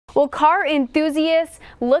Well, car enthusiasts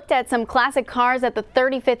looked at some classic cars at the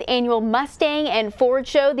 35th annual Mustang and Ford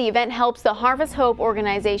show. The event helps the Harvest Hope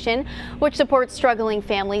organization, which supports struggling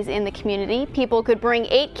families in the community. People could bring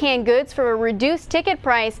 8 canned goods for a reduced ticket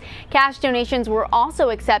price. Cash donations were also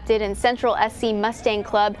accepted, and Central SC Mustang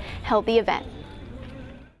Club held the event.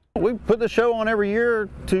 We put the show on every year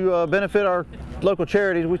to benefit our local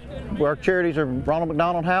charities. Our charities are Ronald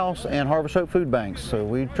McDonald House and Harvest Hope Food Banks, so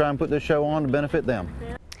we try and put this show on to benefit them.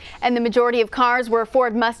 And the majority of cars were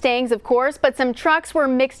Ford Mustangs, of course, but some trucks were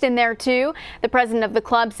mixed in there too. The president of the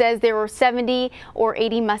club says there were 70 or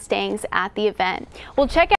 80 Mustangs at the event. We'll check out